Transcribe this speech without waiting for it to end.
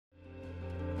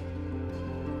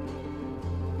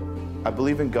I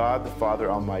believe in God, the Father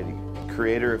Almighty,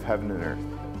 creator of heaven and earth.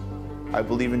 I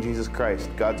believe in Jesus Christ,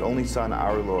 God's only Son,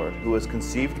 our Lord, who was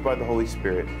conceived by the Holy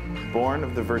Spirit, born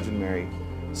of the Virgin Mary,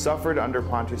 suffered under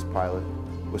Pontius Pilate,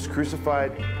 was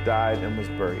crucified, died, and was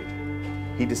buried.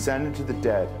 He descended to the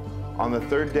dead. On the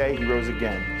third day he rose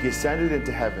again. He ascended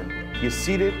into heaven. He is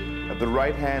seated at the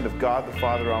right hand of God the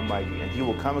Father Almighty, and he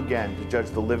will come again to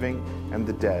judge the living and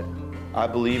the dead. I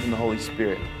believe in the Holy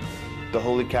Spirit, the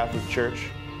Holy Catholic Church,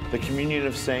 the communion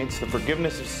of saints, the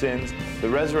forgiveness of sins, the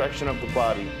resurrection of the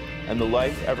body, and the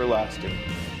life everlasting.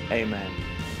 Amen.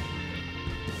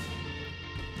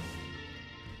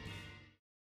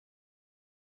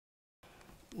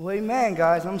 Well, amen,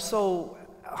 guys. I'm so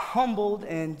humbled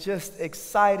and just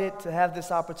excited to have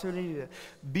this opportunity to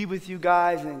be with you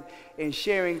guys and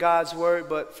sharing God's word.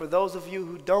 But for those of you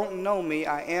who don't know me,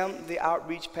 I am the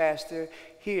outreach pastor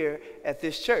here at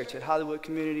this church, at Hollywood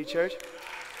Community Church.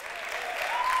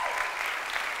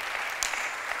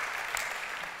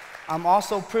 I'm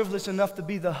also privileged enough to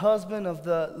be the husband of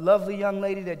the lovely young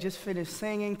lady that just finished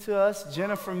singing to us,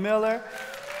 Jennifer Miller.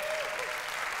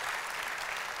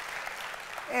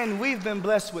 And we've been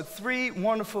blessed with 3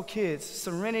 wonderful kids,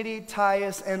 Serenity,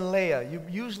 Tyus, and Leia. You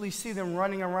usually see them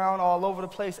running around all over the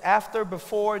place after,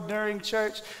 before, during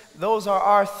church. Those are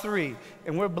our 3,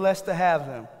 and we're blessed to have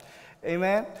them.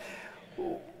 Amen?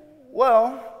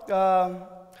 Well,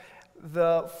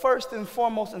 the first and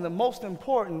foremost and the most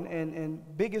important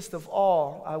and biggest of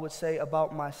all, I would say,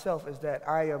 about myself is that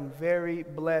I am very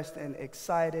blessed and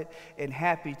excited and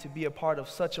happy to be a part of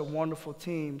such a wonderful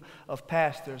team of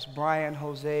pastors, Brian,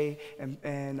 Jose,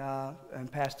 and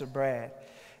Pastor Brad.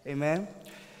 Amen?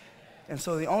 And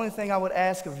so the only thing I would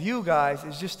ask of you guys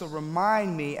is just to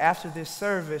remind me after this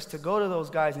service to go to those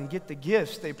guys and get the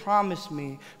gifts they promised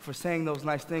me for saying those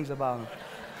nice things about them.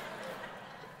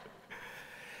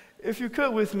 If you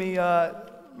could with me,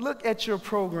 look at your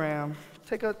program.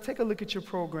 Take a look at your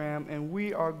program, and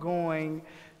we are going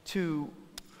to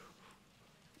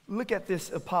look at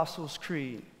this Apostles'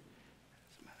 Creed.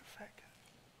 As a matter of fact,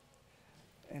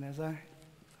 and as I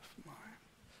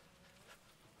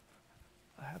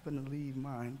happen to leave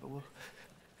mine, but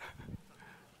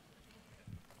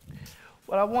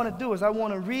what I want to do is I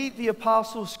want to read the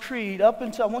Apostles' Creed up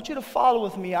until, I want you to follow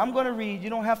with me. I'm going to read.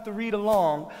 You don't have to read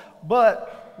along,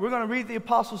 but we're going to read the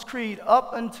Apostles' Creed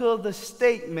up until the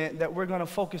statement that we're going to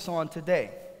focus on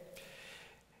today.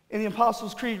 And the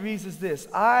Apostles' Creed reads as this: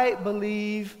 I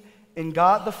believe in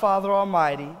God the Father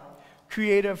Almighty,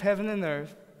 creator of heaven and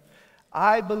earth.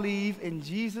 I believe in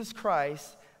Jesus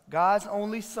Christ, God's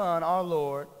only Son, our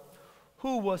Lord,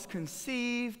 who was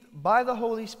conceived by the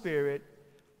Holy Spirit,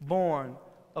 born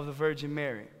of the Virgin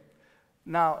Mary.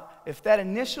 Now, if that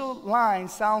initial line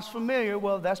sounds familiar,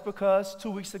 well, that's because 2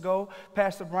 weeks ago,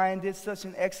 Pastor Brian did such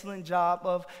an excellent job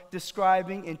of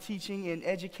describing and teaching and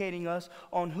educating us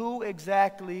on who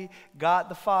exactly God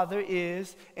the Father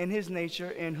is in his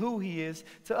nature and who he is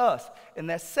to us. And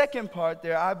that second part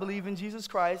there, I believe in Jesus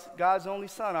Christ, God's only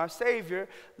Son, our Savior.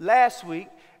 Last week,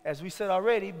 as we said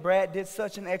already, Brad did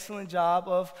such an excellent job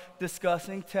of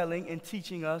discussing, telling, and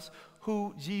teaching us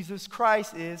who Jesus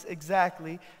Christ is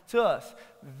exactly to us.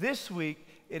 This week,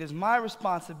 it is my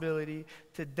responsibility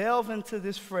to delve into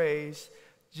this phrase,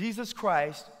 Jesus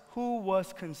Christ, who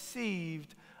was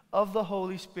conceived of the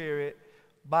Holy Spirit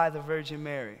by the Virgin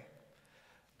Mary.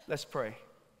 Let's pray.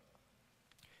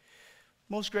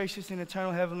 Most gracious and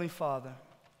eternal Heavenly Father,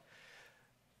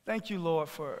 thank you, Lord,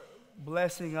 for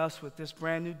blessing us with this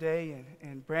brand new day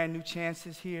and brand new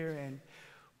chances here. And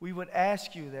we would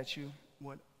ask you that you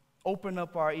would open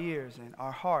up our ears and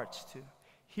our hearts to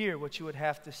hear what you would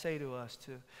have to say to us,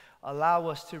 to allow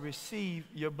us to receive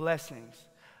your blessings.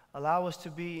 Allow us to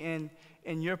be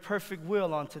in your perfect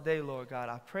will on today, Lord God.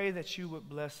 I pray that you would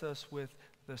bless us with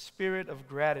the spirit of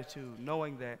gratitude,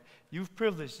 knowing that you've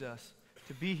privileged us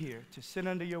to be here, to sit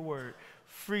under your word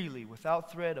freely,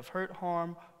 without threat of hurt,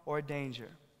 harm, or danger.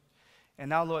 And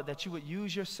now, Lord, that you would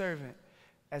use your servant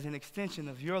as an extension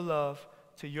of your love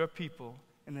to your people.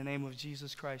 In the name of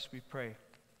Jesus Christ, we pray.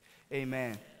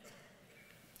 Amen.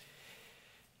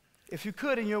 If you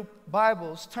could, in your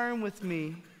Bibles, turn with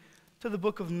me to the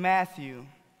book of Matthew,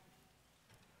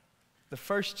 the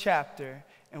first chapter,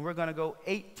 and we're going to go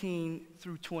 18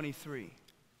 through 23.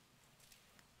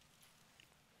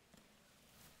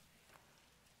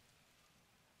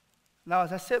 Now,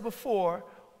 as I said before,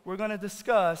 we're going to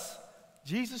discuss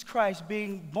Jesus Christ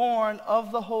being born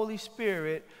of the Holy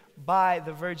Spirit by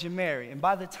the Virgin Mary. And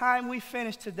by the time we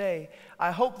finish today,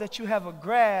 I hope that you have a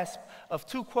grasp of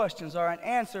 2 questions, or an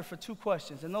answer for 2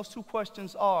 questions. And those 2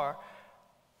 questions are,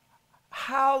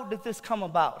 how did this come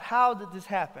about? How did this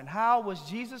happen? How was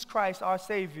Jesus Christ, our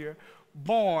Savior,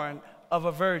 born of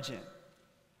a virgin?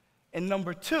 And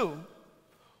number two,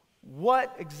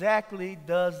 what exactly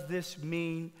does this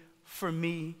mean for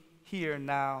me here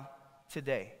now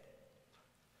today?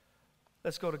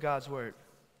 Let's go to God's Word.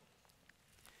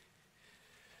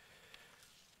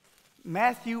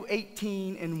 Matthew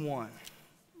 18:1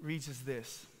 reads as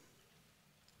this.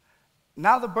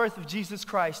 Now the birth of Jesus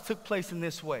Christ took place in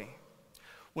this way.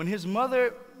 When his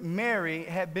mother Mary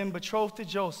had been betrothed to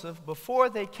Joseph, before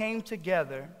they came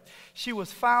together, she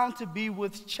was found to be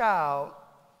with child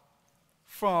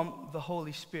from the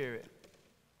Holy Spirit.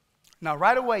 Now,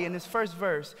 right away in this first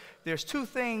verse, there's two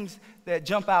things that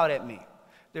jump out at me.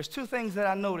 There's two things that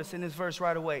I notice in this verse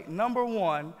right away. Number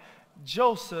one,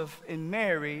 Joseph and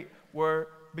Mary were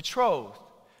betrothed.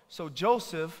 So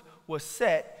Joseph was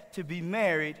set to be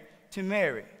married to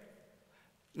Mary.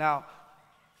 Now,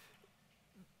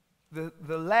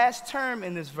 the last term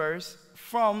in this verse,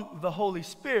 from the Holy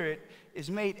Spirit,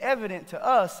 is made evident to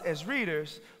us as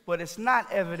readers, but it's not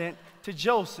evident to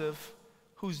Joseph,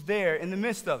 who's there in the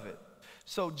midst of it.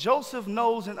 So Joseph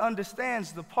knows and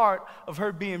understands the part of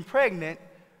her being pregnant,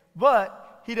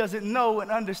 but he doesn't know and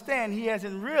understand. He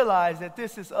hasn't realized that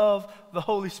this is of the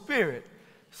Holy Spirit.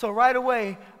 So right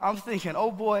away, I'm thinking,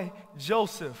 oh boy,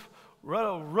 Joseph, what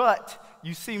a rut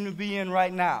you seem to be in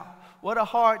right now. What a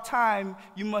hard time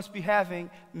you must be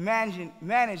having managing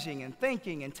and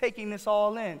thinking and taking this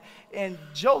all in. And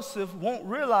Joseph won't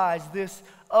realize this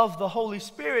of the Holy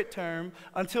Spirit term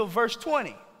until verse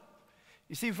 20.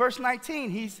 You see, verse 19,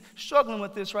 he's struggling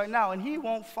with this right now, and he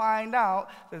won't find out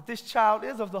that this child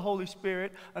is of the Holy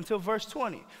Spirit until verse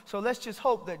 20. So let's just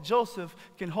hope that Joseph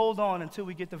can hold on until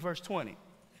we get to verse 20.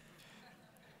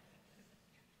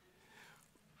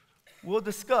 We'll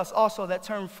discuss also that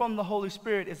term from the Holy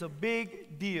Spirit is a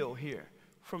big deal here.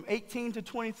 From 18 to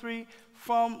 23,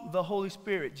 from the Holy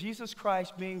Spirit. Jesus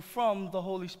Christ being from the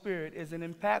Holy Spirit is an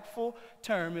impactful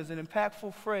term, is an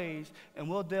impactful phrase, and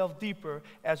we'll delve deeper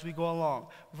as we go along.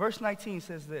 Verse 19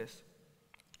 says this,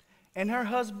 "And her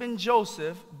husband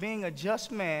Joseph, being a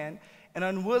just man and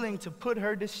unwilling to put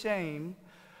her to shame,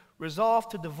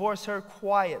 resolved to divorce her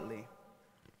quietly."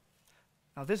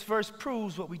 Now, this verse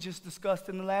proves what we just discussed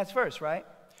in the last verse, right?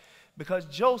 Because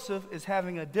Joseph is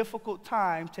having a difficult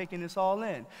time taking this all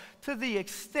in, to the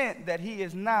extent that he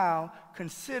is now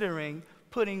considering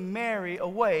putting Mary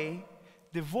away,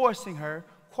 divorcing her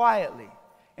quietly.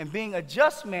 And being a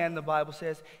just man, the Bible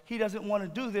says, he doesn't want to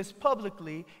do this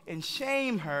publicly and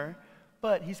shame her,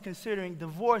 but he's considering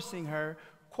divorcing her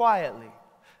quietly.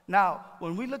 Now,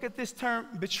 when we look at this term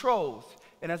betrothed,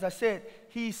 and as I said,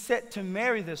 he's set to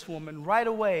marry this woman, right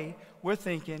away we're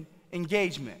thinking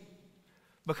engagement.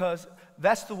 Because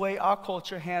that's the way our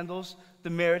culture handles the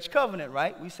marriage covenant,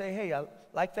 right? We say, hey, I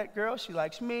like that girl, she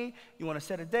likes me, you want to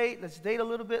set a date, let's date a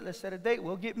little bit, let's set a date,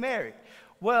 we'll get married.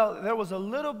 Well, there was a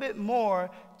little bit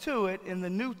more to it in the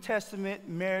New Testament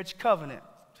marriage covenant.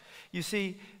 You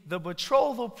see, the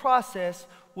betrothal process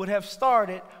would have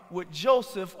started with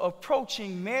Joseph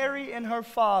approaching Mary and her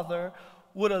father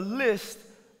with a list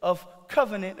of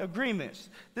covenant agreements.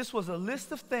 This was a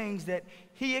list of things that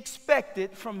he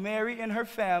expected from Mary and her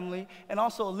family, and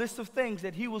also a list of things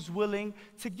that he was willing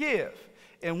to give.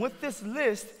 And with this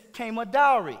list came a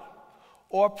dowry,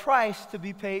 or a price to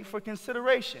be paid for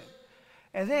consideration.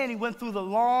 And then he went through the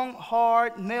long,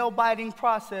 hard, nail-biting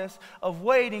process of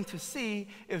waiting to see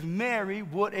if Mary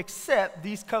would accept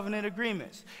these covenant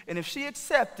agreements. And if she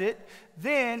accepted,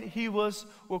 then he was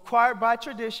required by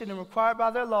tradition and required by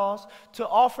their laws to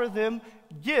offer them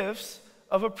gifts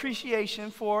of appreciation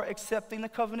for accepting the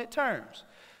covenant terms.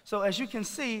 So as you can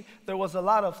see, there was a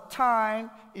lot of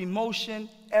time, emotion,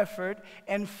 effort,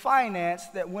 and finance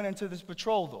that went into this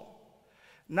betrothal.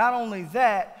 Not only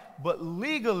that, but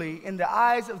legally, in the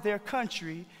eyes of their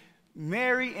country,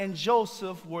 Mary and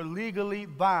Joseph were legally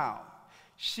bound.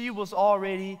 She was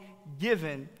already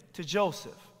given to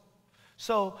Joseph.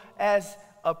 So as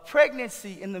a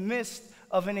pregnancy in the midst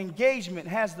of an engagement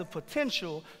has the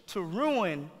potential to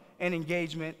ruin an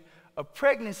engagement, a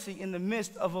pregnancy in the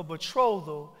midst of a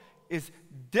betrothal is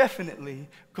definitely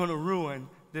going to ruin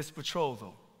this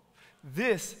betrothal.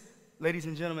 This, ladies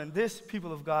and gentlemen, this,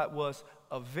 people of God, was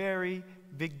a very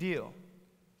big deal.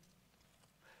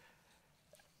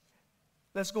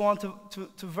 Let's go on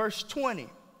to verse 20.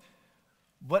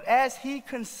 "But as he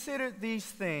considered these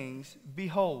things,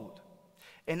 behold,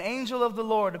 an angel of the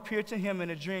Lord appeared to him in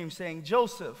a dream, saying,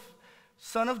 'Joseph,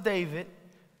 son of David,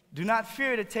 do not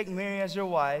fear to take Mary as your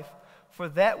wife, for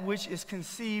that which is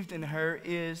conceived in her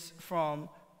is from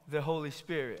the Holy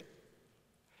Spirit.'"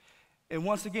 And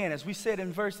once again, as we said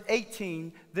in verse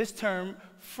 18, this term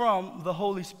from the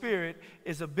Holy Spirit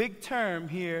is a big term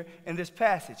here in this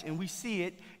passage. And we see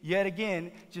it yet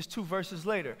again just 2 verses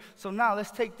later. So now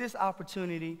let's take this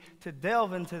opportunity to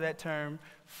delve into that term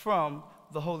from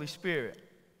the Holy Spirit.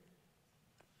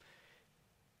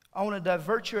 I want to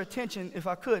divert your attention, if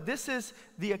I could. This is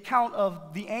the account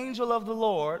of the angel of the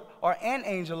Lord, or an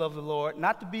angel of the Lord,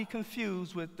 not to be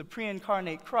confused with the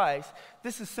pre-incarnate Christ.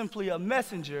 This is simply a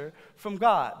messenger from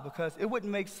God, because it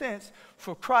wouldn't make sense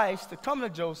for Christ to come to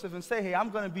Joseph and say, hey, I'm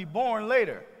going to be born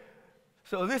later.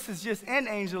 So this is just an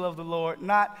angel of the Lord,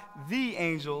 not the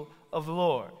angel of the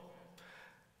Lord.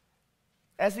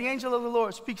 As the angel of the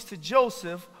Lord speaks to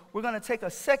Joseph, we're going to take a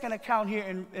second account here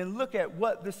and look at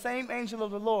what the same angel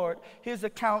of the Lord, his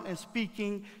account in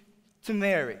speaking to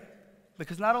Mary.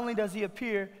 Because not only does he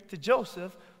appear to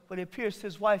Joseph, but he appears to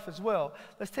his wife as well.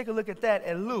 Let's take a look at that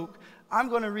at Luke. I'm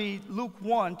going to read Luke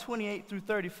 1, 28 through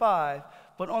 35,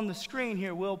 but on the screen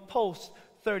here we'll post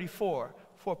 34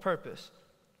 for purpose.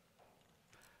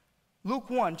 Luke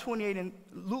 1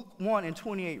 and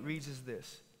 28 reads as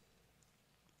this.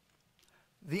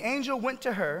 The angel went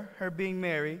to her, her being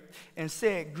Mary, and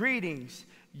said, "Greetings,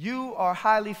 you are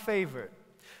highly favored.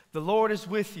 The Lord is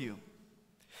with you."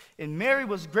 And Mary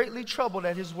was greatly troubled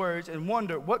at his words and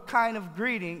wondered what kind of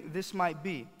greeting this might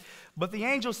be. But the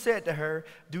angel said to her,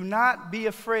 "Do not be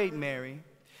afraid, Mary.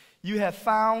 You have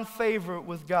found favor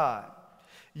with God.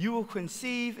 You will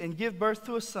conceive and give birth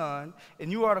to a son,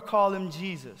 and you are to call him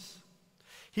Jesus.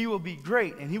 He will be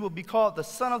great, and he will be called the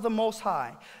Son of the Most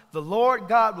High. The Lord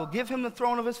God will give him the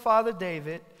throne of his father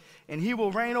David, and he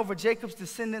will reign over Jacob's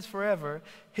descendants forever.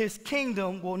 His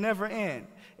kingdom will never end."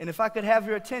 And if I could have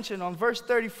your attention on verse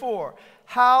 34,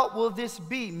 "How will this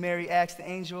be," Mary asked the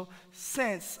angel,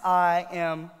 "since I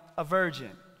am a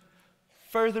virgin?"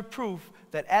 Further proof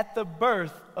that at the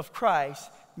birth of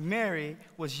Christ, Mary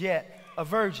was yet a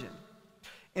virgin.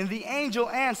 And the angel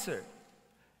answered,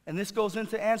 and this goes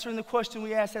into answering the question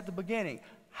we asked at the beginning.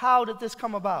 How did this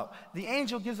come about? The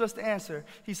angel gives us the answer.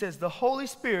 He says, "The Holy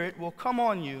Spirit will come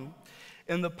on you,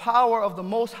 and the power of the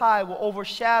Most High will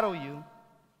overshadow you.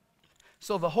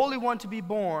 So the Holy One to be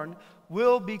born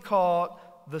will be called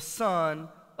the Son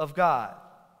of God."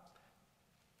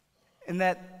 In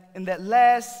that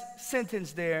last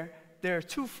sentence there are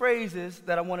 2 phrases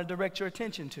that I want to direct your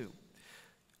attention to.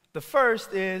 The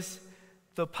first is,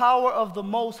 "The power of the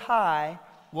Most High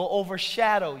will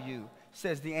overshadow you,"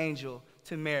 says the angel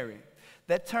to Mary.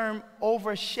 That term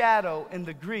overshadow in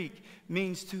the Greek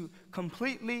means to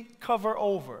completely cover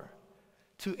over,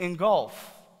 to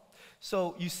engulf.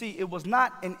 So you see, it was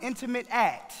not an intimate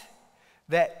act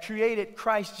that created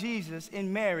Christ Jesus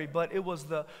in Mary, but it was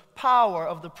the power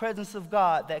of the presence of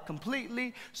God that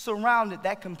completely surrounded,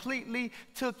 that completely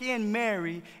took in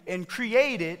Mary and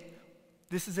created,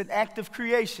 this is an act of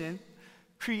creation,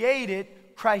 created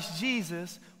Christ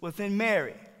Jesus within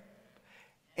Mary.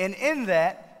 And in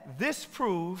that, this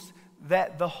proves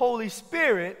that the Holy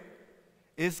Spirit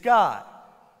is God.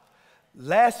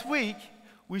 Last week,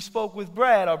 we spoke with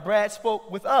Brad, or Brad spoke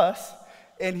with us,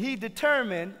 and he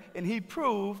determined and he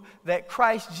proved that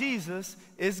Christ Jesus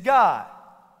is God.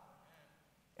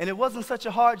 And it wasn't such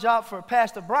a hard job for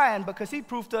Pastor Brian, because he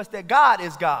proved to us that God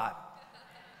is God.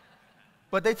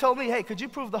 But they told me, "Hey, could you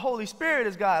prove the Holy Spirit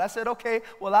is God?" I said, "Okay,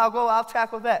 well, I'll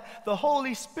tackle that." The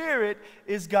Holy Spirit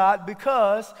is God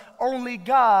because only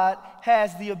God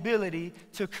has the ability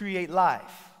to create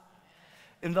life.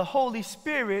 And the Holy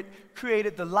Spirit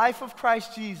created the life of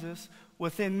Christ Jesus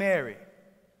within Mary.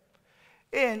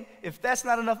 And if that's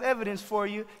not enough evidence for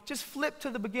you, just flip to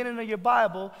the beginning of your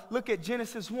Bible, look at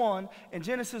Genesis 1, and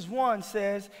Genesis 1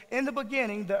 says, "In the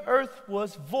beginning, the earth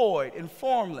was void and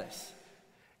formless,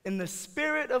 and the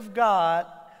Spirit of God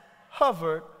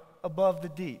hovered above the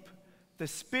deep." The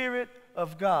Spirit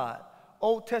of God,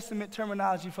 Old Testament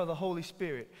terminology for the Holy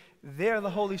Spirit. There the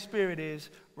Holy Spirit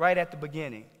is right at the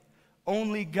beginning.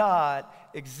 Only God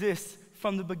exists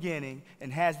from the beginning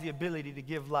and has the ability to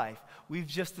give life. We've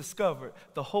just discovered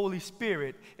the Holy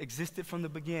Spirit existed from the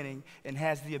beginning and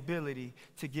has the ability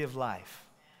to give life.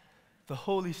 The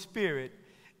Holy Spirit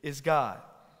is God.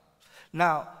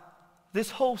 Now,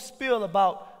 this whole spiel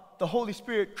about the Holy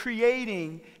Spirit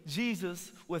creating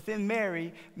Jesus within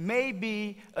Mary may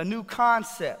be a new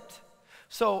concept.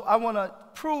 So I want to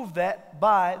prove that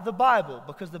by the Bible,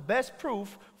 because the best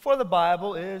proof for the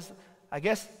Bible is, I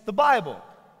guess, the Bible.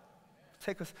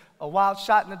 Take a wild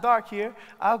shot in the dark here.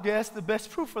 I'll guess the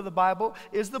best proof for the Bible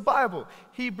is the Bible.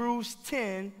 Hebrews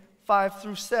 10, 5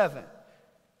 through 7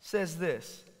 says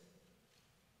this.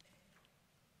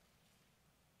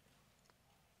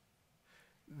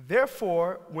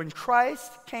 Therefore, when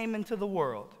Christ came into the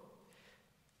world,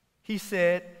 he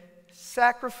said,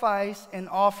 sacrifice and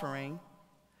offering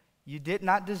you did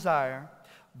not desire,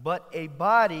 but a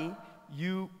body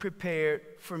you prepared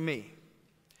for me.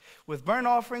 With burnt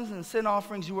offerings and sin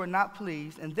offerings you were not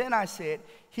pleased. And then I said,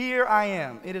 here I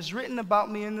am. It is written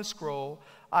about me in the scroll,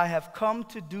 I have come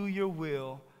to do your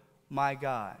will, my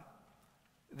God.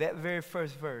 That very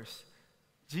first verse,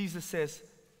 Jesus says,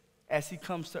 as he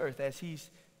comes to earth, as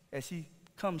he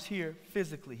comes here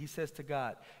physically, he says to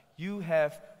God, you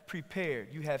have prepared,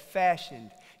 you have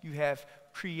fashioned, you have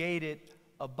created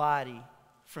a body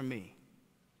for me.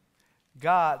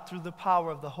 God, through the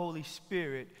power of the Holy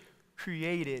Spirit,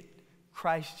 created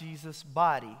Christ Jesus'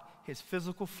 body, his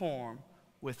physical form,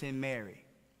 within Mary.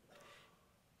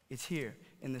 It's here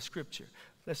in the scripture.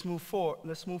 Let's move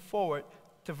forward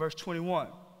to verse 21.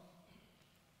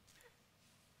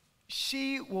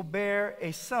 She will bear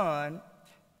a son,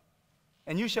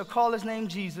 and you shall call his name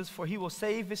Jesus, for he will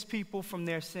save his people from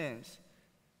their sins.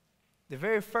 The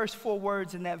very first 4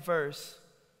 words in that verse,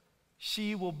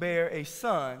 she will bear a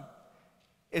son,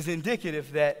 is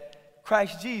indicative that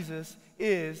Christ Jesus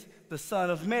is the son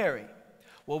of Mary.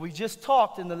 Well, we just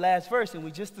talked in the last verse, and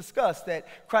we just discussed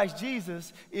that Christ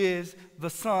Jesus is the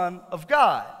Son of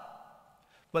God.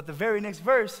 But the very next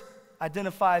verse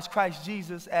identifies Christ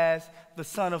Jesus as the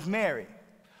Son of Mary.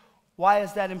 Why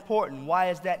is that important? Why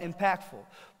is that impactful?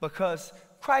 Because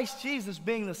Christ Jesus,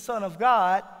 being the Son of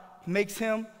God, makes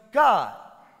him God.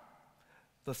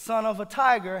 The son of a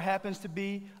tiger happens to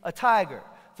be a tiger.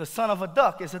 The son of a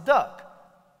duck is a duck.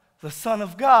 The Son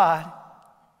of God,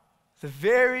 the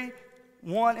very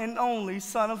one and only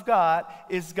Son of God,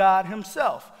 is God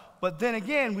himself. But then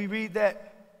again, we read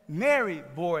that Mary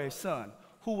bore a son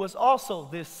who was also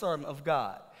this Son of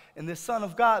God. And this Son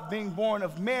of God being born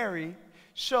of Mary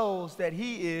shows that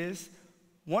he is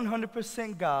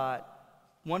 100% God,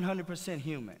 100%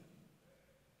 human.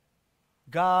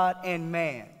 God and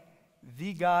man,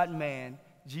 the God-man,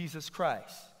 Jesus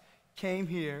Christ, came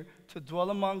here to dwell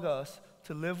among us,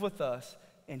 to live with us,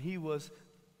 and he was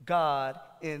God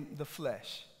in the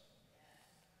flesh.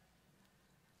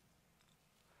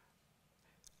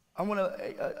 I want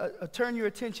to turn your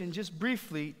attention just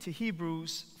briefly to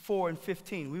Hebrews 4 and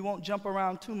 15. We won't jump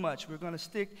around too much. We're going to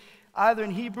stick either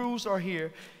in Hebrews or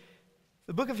here.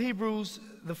 The book of Hebrews,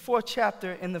 the 4th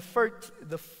chapter, and the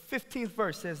 15th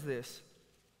verse says this.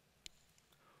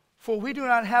 For we do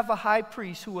not have a high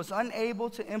priest who was unable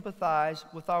to empathize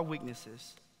with our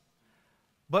weaknesses,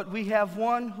 but we have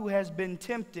one who has been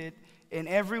tempted in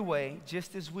every way,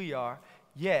 just as we are,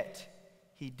 yet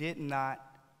he did not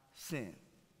sin.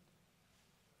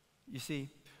 You see,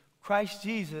 Christ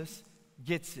Jesus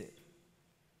gets it.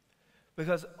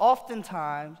 Because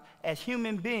oftentimes, as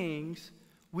human beings,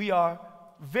 we are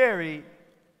very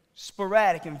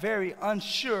sporadic and very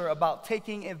unsure about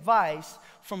taking advice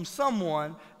from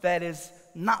someone that is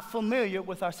not familiar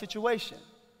with our situation.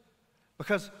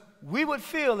 Because we would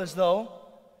feel as though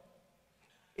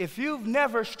if you've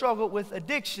never struggled with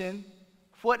addiction,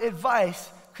 what advice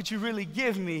could you really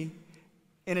give me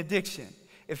in addiction?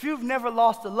 If you've never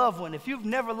lost a loved one, if you've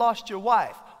never lost your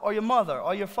wife or your mother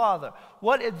or your father,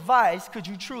 what advice could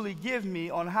you truly give me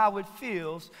on how it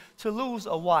feels to lose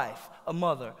a wife, a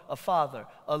mother, a father,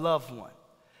 a loved one?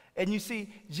 And you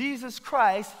see, Jesus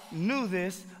Christ knew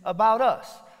this about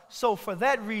us. So for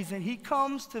that reason, he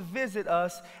comes to visit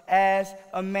us as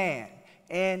a man,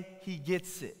 and he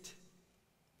gets it.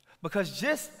 Because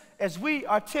just as we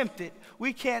are tempted,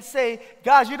 we can't say,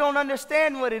 God, you don't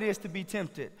understand what it is to be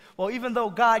tempted. Well, even though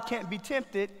God can't be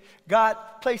tempted, God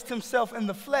placed himself in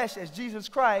the flesh as Jesus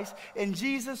Christ, and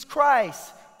Jesus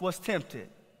Christ was tempted.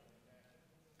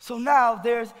 So now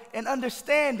there's an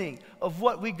understanding of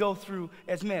what we go through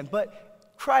as men.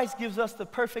 But Christ gives us the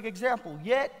perfect example.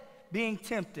 Yet, being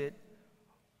tempted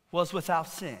was without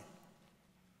sin.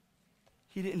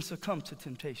 He didn't succumb to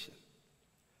temptation.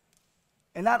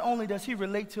 And not only does he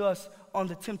relate to us on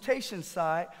the temptation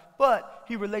side, but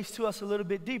he relates to us a little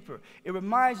bit deeper. It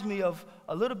reminds me of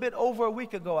a little bit over a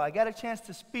week ago, I got a chance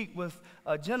to speak with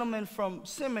a gentleman from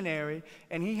seminary,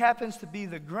 and he happens to be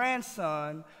the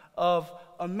grandson of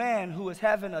a man who is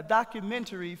having a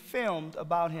documentary filmed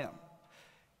about him.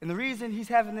 And the reason he's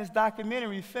having this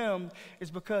documentary filmed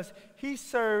is because he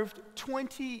served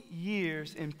 20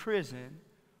 years in prison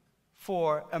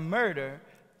for a murder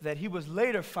that he was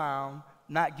later found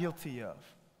not guilty of.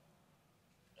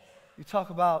 You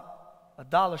talk about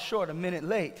 $1 short, a minute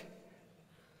late.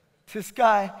 This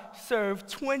guy served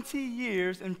 20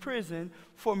 years in prison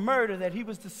for murder that he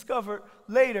was discovered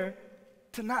later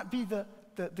to not be the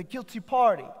guilty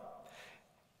party.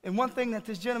 And one thing that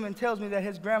this gentleman tells me that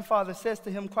his grandfather says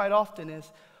to him quite often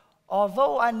is,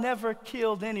 although I never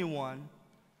killed anyone,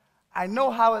 I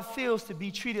know how it feels to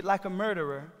be treated like a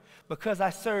murderer because I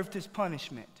served his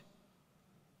punishment.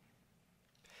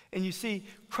 And you see,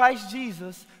 Christ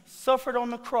Jesus suffered on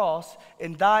the cross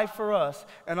and died for us.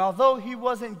 And although he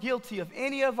wasn't guilty of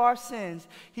any of our sins,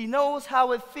 he knows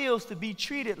how it feels to be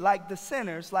treated like the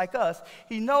sinners, like us.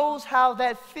 He knows how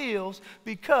that feels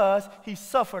because he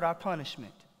suffered our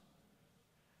punishment.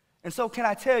 And so can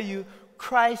I tell you,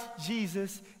 Christ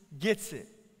Jesus gets it.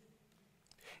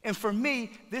 And for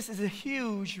me, this is a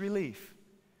huge relief.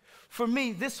 For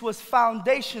me, this was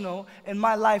foundational in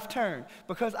my life turn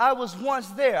because I was once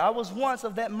there. I was once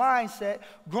of that mindset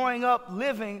growing up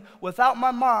living without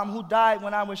my mom who died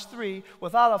when I was 3,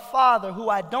 without a father who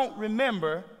I don't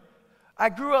remember. I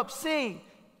grew up seeing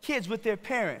kids with their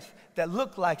parents that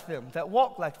looked like them, that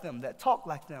walked like them, that talked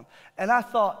like them. And I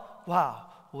thought, wow,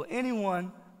 will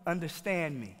anyone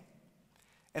understand me?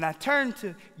 And I turned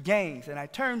to gangs, and I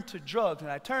turned to drugs,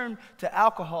 and I turned to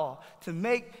alcohol to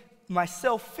make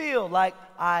myself feel like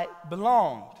I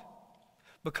belonged.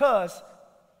 Because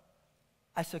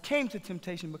I succumbed to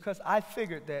temptation because I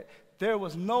figured that there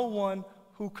was no one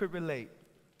who could relate.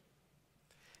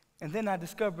 And then I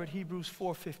discovered Hebrews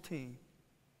 4:15.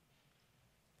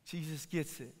 Jesus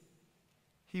gets it.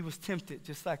 He was tempted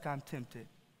just like I'm tempted.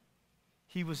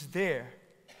 He was there.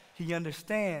 He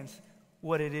understands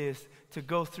what it is to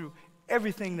go through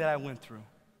everything that I went through.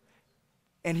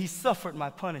 And he suffered my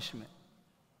punishment.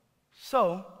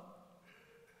 So,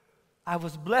 I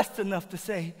was blessed enough to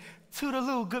say,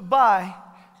 toodaloo, goodbye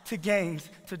to gangs,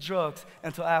 to drugs,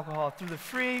 and to alcohol through the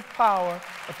free power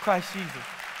of Christ Jesus.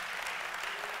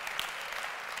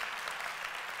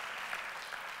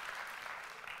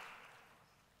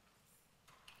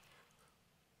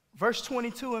 Verse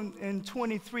 22 and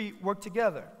 23 work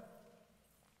together.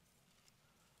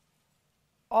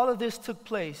 All of this took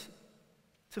place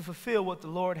to fulfill what the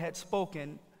Lord had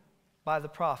spoken by the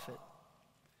prophet.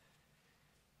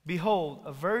 Behold,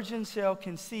 a virgin shall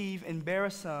conceive and bear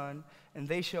a son, and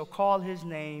they shall call his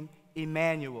name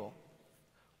Emmanuel,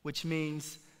 which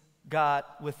means God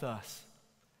with us.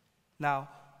 Now,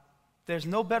 there's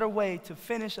no better way to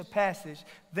finish a passage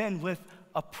than with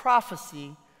a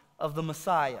prophecy of the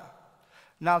Messiah.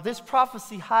 Now, this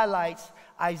prophecy highlights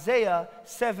Isaiah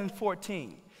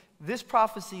 7:14. This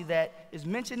prophecy that is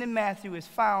mentioned in Matthew is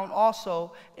found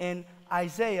also in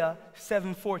Isaiah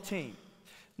 7:14.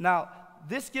 Now,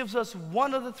 this gives us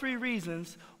one of the 3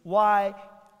 reasons why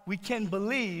we can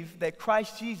believe that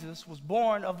Christ Jesus was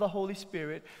born of the Holy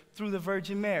Spirit through the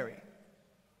Virgin Mary.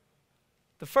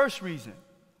 The first reason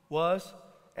was,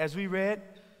 as we read,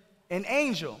 an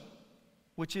angel,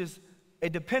 which is a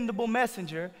dependable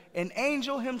messenger. An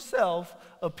angel himself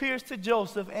appears to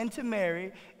Joseph and to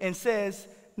Mary and says,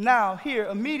 now here,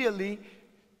 immediately,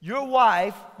 your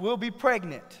wife will be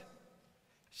pregnant.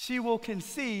 She will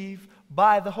conceive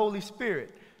by the Holy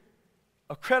Spirit.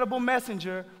 A credible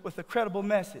messenger with a credible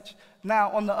message.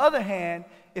 Now, on the other hand,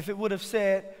 if it would have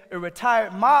said a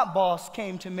retired mob boss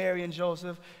came to Mary and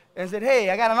Joseph and said, hey,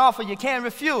 I got an offer you can't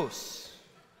refuse.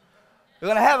 You're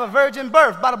going to have a virgin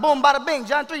birth, bada boom, bada bing,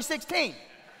 John 3:16.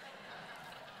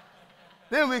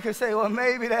 Then we could say, well,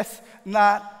 maybe that's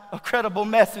not a credible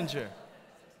messenger.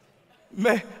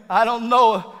 I don't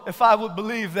know if I would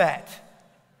believe that.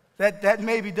 That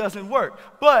maybe doesn't work.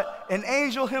 But an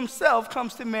angel himself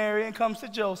comes to Mary and comes to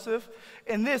Joseph,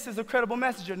 and this is a credible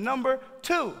messenger. Number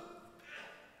 2,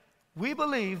 we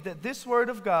believe that this word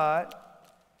of God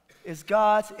is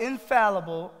God's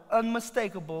infallible,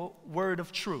 unmistakable word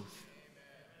of truth.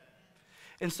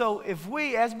 And so if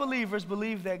we as believers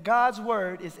believe that God's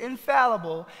word is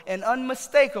infallible and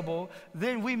unmistakable,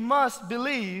 then we must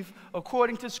believe,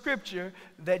 according to Scripture,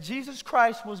 that Jesus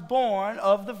Christ was born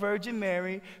of the Virgin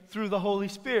Mary through the Holy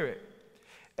Spirit.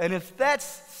 And if that's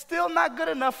still not good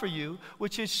enough for you,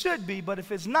 which it should be, but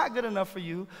if it's not good enough for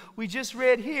you, we just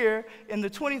read here in the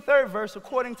 23rd verse,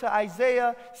 according to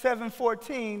Isaiah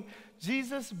 7:14,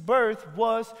 Jesus' birth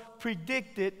was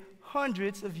predicted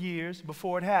hundreds of years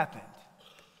before it happened.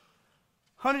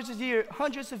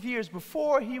 Hundreds of years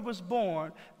before he was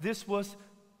born, this was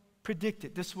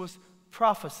predicted, this was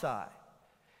prophesied.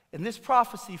 And this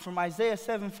prophecy from Isaiah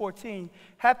 7:14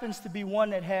 happens to be one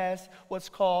that has what's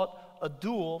called a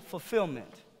dual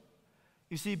fulfillment.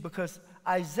 You see, because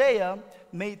Isaiah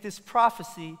made this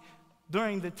prophecy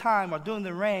during the time or during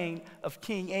the reign of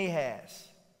King Ahaz.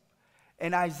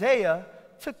 And Isaiah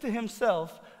took to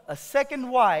himself a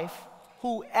second wife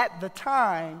who at the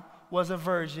time was a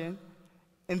virgin.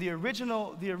 And the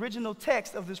original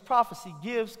text of this prophecy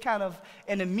gives kind of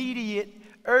an immediate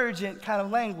urgent kind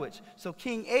of language. So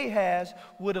King Ahaz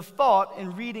would have thought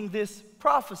in reading this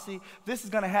prophecy, this is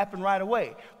going to happen right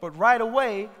away. But right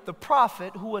away, the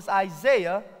prophet, who was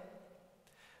Isaiah,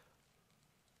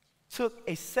 took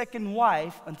a second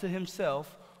wife unto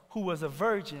himself, who was a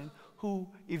virgin, who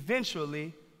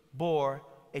eventually bore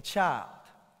a child.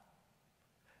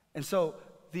 And so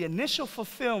the initial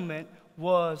fulfillment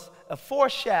was a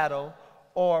foreshadow,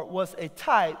 or was a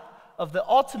type of the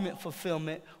ultimate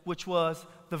fulfillment, which was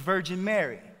the Virgin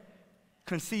Mary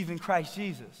conceiving Christ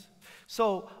Jesus.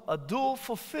 So a dual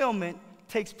fulfillment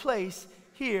takes place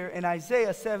here in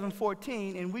Isaiah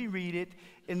 7:14, and we read it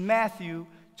in Matthew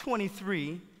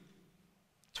 23,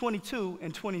 22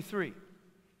 and 23.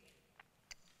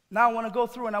 Now I want to go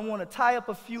through and I want to tie up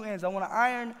a few ends. I want to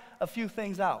iron a few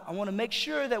things out. I want to make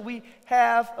sure that we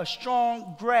have a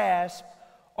strong grasp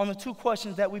on the two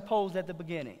questions that we posed at the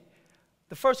beginning.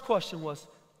 The first question was,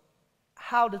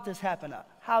 how did this happen?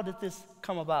 How did this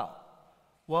come about?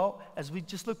 Well, as we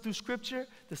just look through Scripture,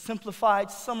 the simplified,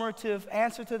 summative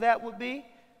answer to that would be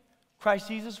Christ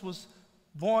Jesus was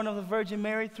born of the Virgin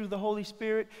Mary through the Holy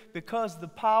Spirit because the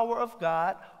power of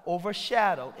God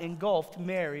overshadowed, engulfed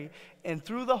Mary, and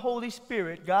through the Holy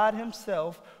Spirit, God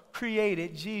himself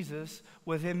created Jesus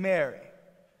within Mary.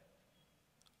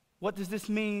 What does this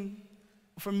mean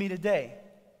for me today?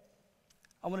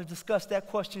 I want to discuss that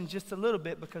question just a little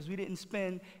bit because we didn't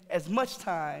spend as much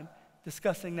time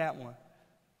discussing that one.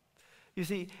 You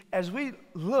see, as we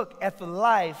look at the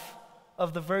life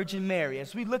of the Virgin Mary,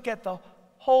 as we look at the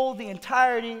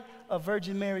entirety of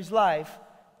Virgin Mary's life,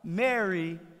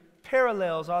 Mary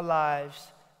parallels our lives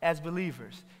as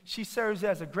believers. She serves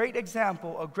as a great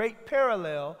example, a great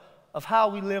parallel of how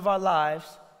we live our lives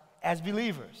as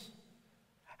believers.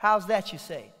 How's that, you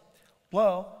say?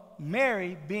 Well,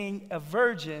 Mary, being a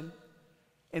virgin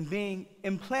and being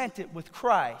implanted with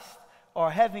Christ, or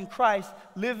having Christ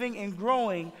living and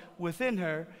growing within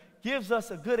her, gives us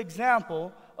a good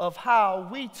example of how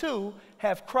we too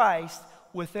have Christ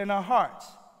within our hearts.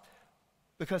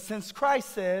 Because since Christ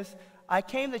says, I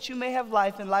came that you may have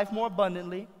life and life more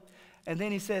abundantly, and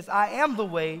then he says, I am the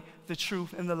way, the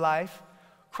truth, and the life,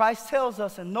 Christ tells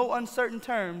us in no uncertain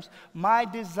terms, my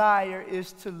desire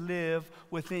is to live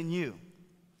within you.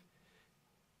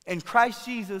 And Christ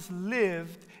Jesus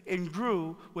lived and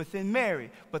grew within Mary.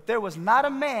 But there was not a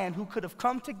man who could have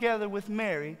come together with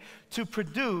Mary to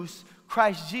produce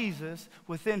Christ Jesus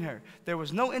within her. There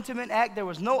was no intimate act, there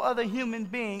was no other human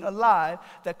being alive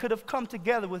that could have come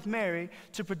together with Mary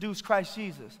to produce Christ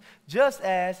Jesus. Just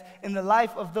as in the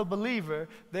life of the believer,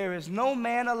 there is no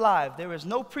man alive, there is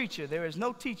no preacher, there is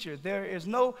no teacher, there is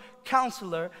no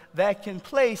counselor that can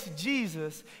place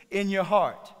Jesus in your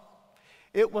heart.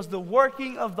 It was the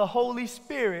working of the Holy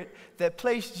Spirit that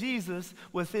placed Jesus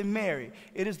within Mary.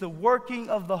 It is the working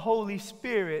of the Holy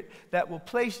Spirit that will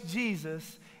place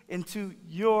Jesus into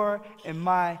your and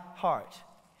my heart.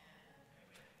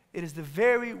 It is the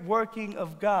very working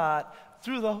of God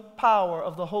through the power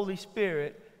of the Holy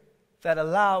Spirit that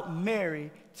allowed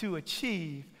Mary to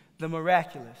achieve the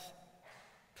miraculous.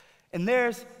 And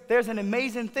there's an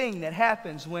amazing thing that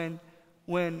happens when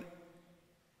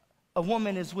a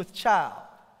woman is with child.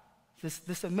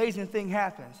 This amazing thing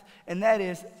happens, and that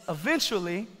is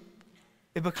eventually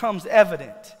it becomes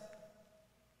evident.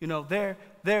 You know, there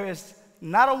is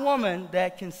not a woman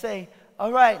that can say,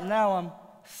 all right, now I'm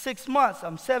 6 months,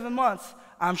 I'm 7 months,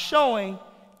 I'm showing,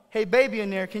 hey, baby in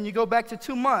there, can you go back to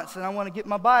 2 months and I want to get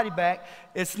my body back?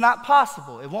 It's not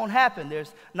possible. It won't happen.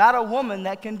 There's not a woman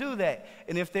that can do that.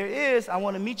 And if there is, I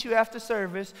want to meet you after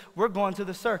service. We're going to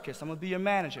the circus. I'm going to be your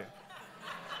manager.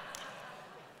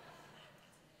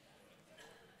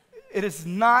 It is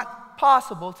not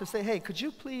possible to say, hey, could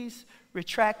you please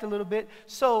retract a little bit?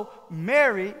 So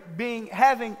Mary,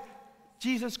 having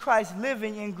Jesus Christ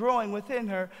living and growing within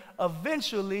her,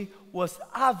 eventually was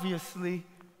obviously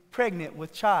pregnant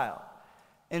with child.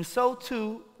 And so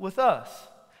too with us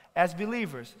as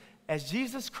believers. As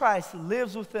Jesus Christ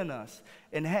lives within us,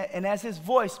 and as his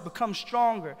voice becomes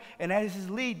stronger, and as his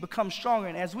lead becomes stronger,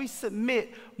 and as we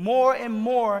submit more and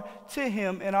more to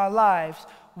him in our lives,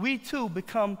 we too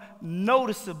become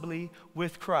noticeably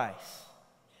with Christ.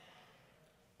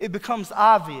 It becomes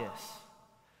obvious.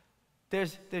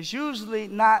 There's usually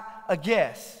not a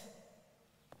guess.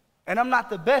 And I'm not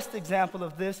the best example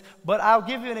of this, but I'll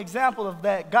give you an example of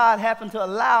that God happened to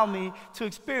allow me to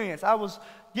experience. I was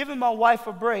giving my wife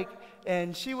a break,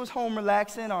 and she was home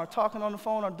relaxing or talking on the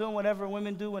phone or doing whatever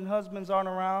women do when husbands aren't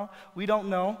around. We don't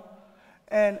know.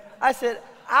 And I said,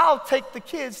 I'll take the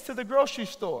kids to the grocery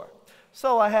store.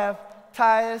 So I have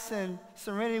Tyus and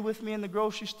Serenity with me in the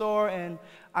grocery store, and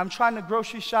I'm trying to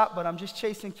grocery shop, but I'm just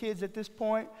chasing kids at this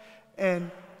point.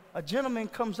 And a gentleman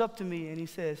comes up to me and he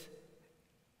says,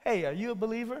 "Hey, are you a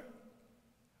believer?"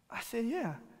 I said,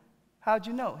 "Yeah." "How'd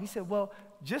you know?" He said, "Well,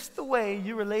 just the way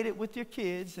you related with your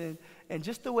kids and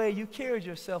just the way you carried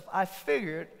yourself, I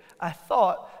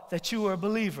thought that you were a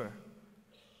believer."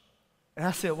 And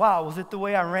I said, "Wow, was it the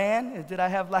way I ran? And did I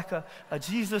have like a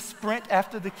Jesus sprint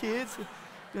after the kids?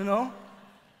 You know?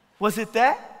 Was it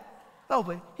that?" No,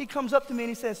 but he comes up to me and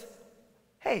he says,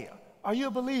 "Hey, are you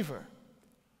a believer?"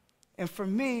 And for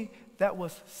me, that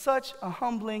was such a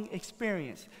humbling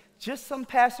experience. Just some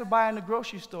passerby in the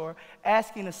grocery store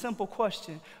asking a simple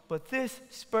question, but this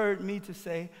spurred me to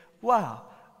say, "Wow,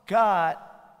 God,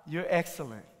 you're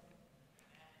excellent."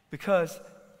 Because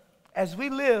as we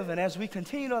live and as we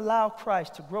continue to allow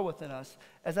Christ to grow within us,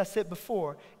 as I said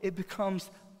before, it becomes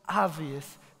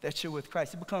obvious that you're with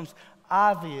Christ. It becomes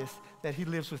obvious that he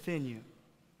lives within you.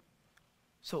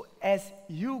 So as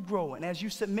you grow and as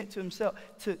you submit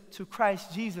to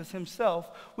Christ Jesus himself,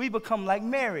 we become like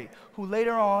Mary, who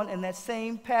later on in that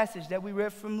same passage that we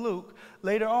read from Luke,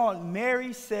 later on,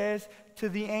 Mary says to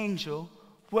the angel,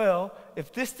 "Well,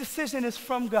 if this decision is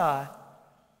from God,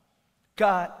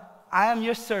 God, I am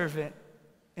your servant,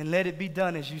 and let it be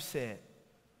done as you said."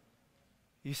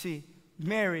 You see,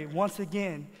 Mary, once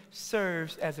again,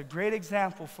 serves as a great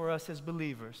example for us as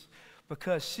believers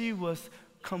because she was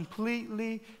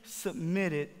completely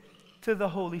submitted to the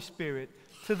Holy Spirit,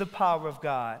 to the power of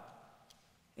God.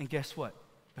 And guess what?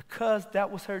 Because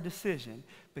that was her decision,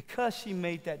 because she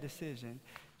made that decision,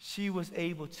 she was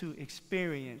able to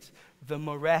experience the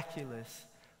miraculous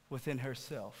within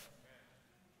herself.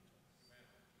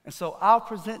 And so I'll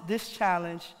present this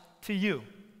challenge to you.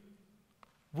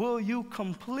 Will you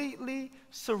completely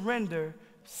submit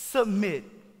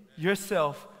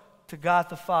yourself to God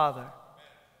the Father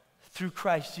through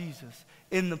Christ Jesus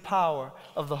in the power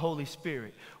of the Holy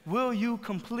Spirit? Will you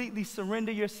completely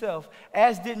surrender yourself,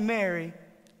 as did Mary?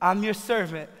 "I'm your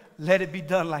servant, let it be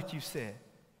done like you said."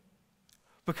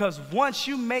 Because once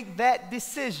you make that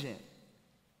decision,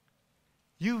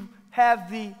 you have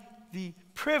the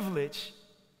privilege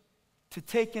to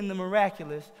take in the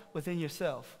miraculous within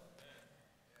yourself.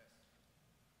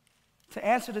 To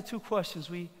answer the two questions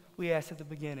we asked at the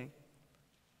beginning,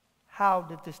 how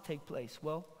did this take place?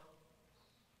 Well,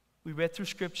 we read through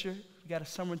Scripture. We got a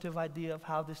summative idea of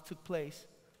how this took place.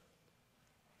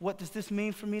 What does this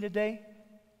mean for me today?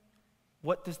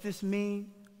 What does this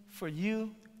mean for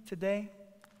you today?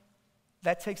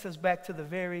 That takes us back to the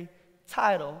very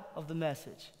title of the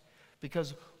message.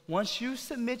 Because once you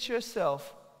submit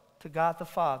yourself to God the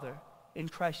Father in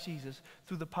Christ Jesus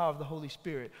through the power of the Holy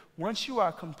Spirit, once you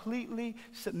are completely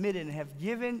submitted and have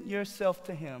given yourself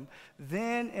to him,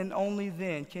 then and only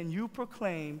then can you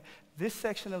proclaim this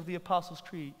section of the Apostles'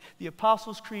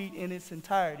 Creed in its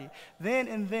entirety. Then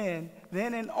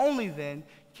and only then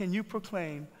can you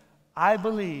proclaim, "I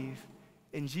believe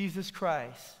in Jesus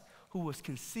Christ, who was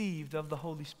conceived of the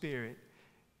Holy Spirit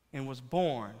and was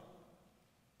born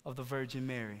of the Virgin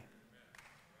Mary."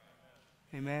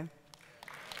 Amen.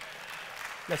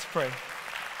 Let's pray.